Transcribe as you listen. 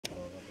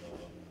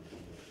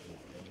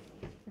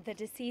The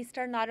deceased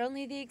are not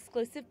only the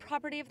exclusive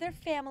property of their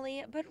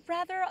family, but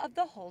rather of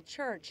the whole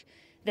church.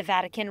 The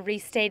Vatican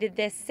restated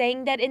this,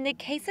 saying that in the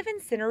case of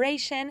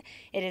incineration,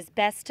 it is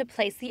best to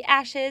place the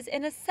ashes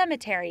in a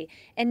cemetery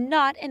and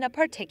not in a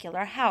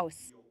particular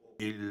house.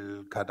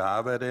 The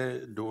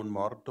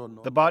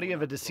body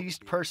of a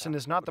deceased person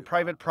is not the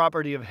private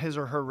property of his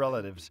or her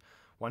relatives.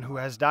 One who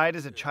has died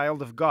as a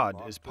child of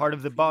God is part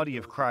of the body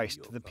of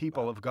Christ, the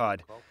people of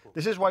God.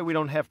 This is why we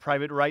don't have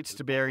private rites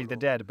to bury the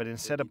dead, but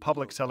instead a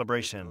public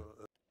celebration.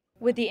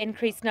 With the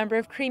increased number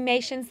of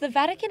cremations, the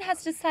Vatican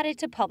has decided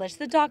to publish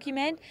the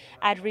document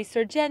Ad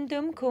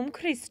Resurgendum Cum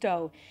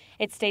Christo.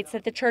 It states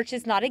that the Church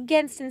is not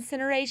against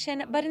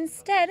incineration, but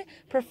instead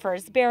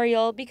prefers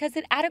burial because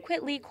it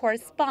adequately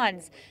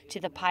corresponds to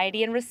the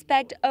piety and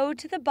respect owed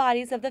to the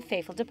bodies of the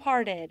faithful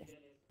departed.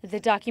 The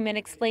document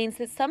explains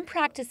that some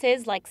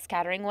practices, like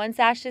scattering one's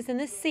ashes in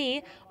the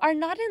sea, are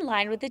not in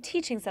line with the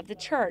teachings of the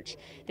Church.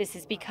 This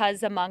is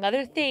because, among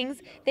other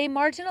things, they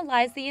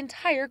marginalize the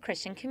entire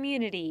Christian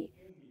community.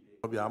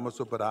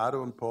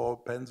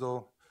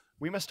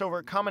 We must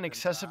overcome an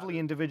excessively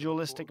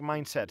individualistic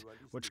mindset,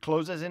 which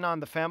closes in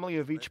on the family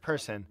of each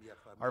person.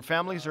 Our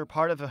families are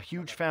part of a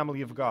huge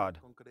family of God.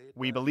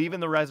 We believe in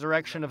the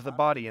resurrection of the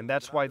body, and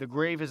that's why the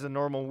grave is the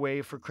normal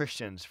way for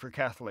Christians, for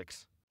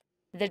Catholics.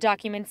 The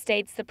document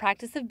states the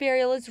practice of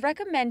burial is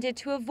recommended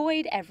to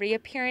avoid every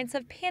appearance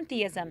of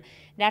pantheism,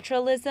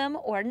 naturalism,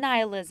 or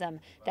nihilism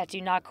that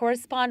do not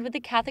correspond with the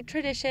Catholic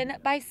tradition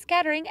by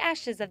scattering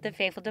ashes of the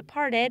faithful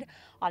departed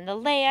on the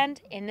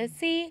land, in the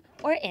sea,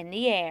 or in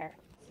the air.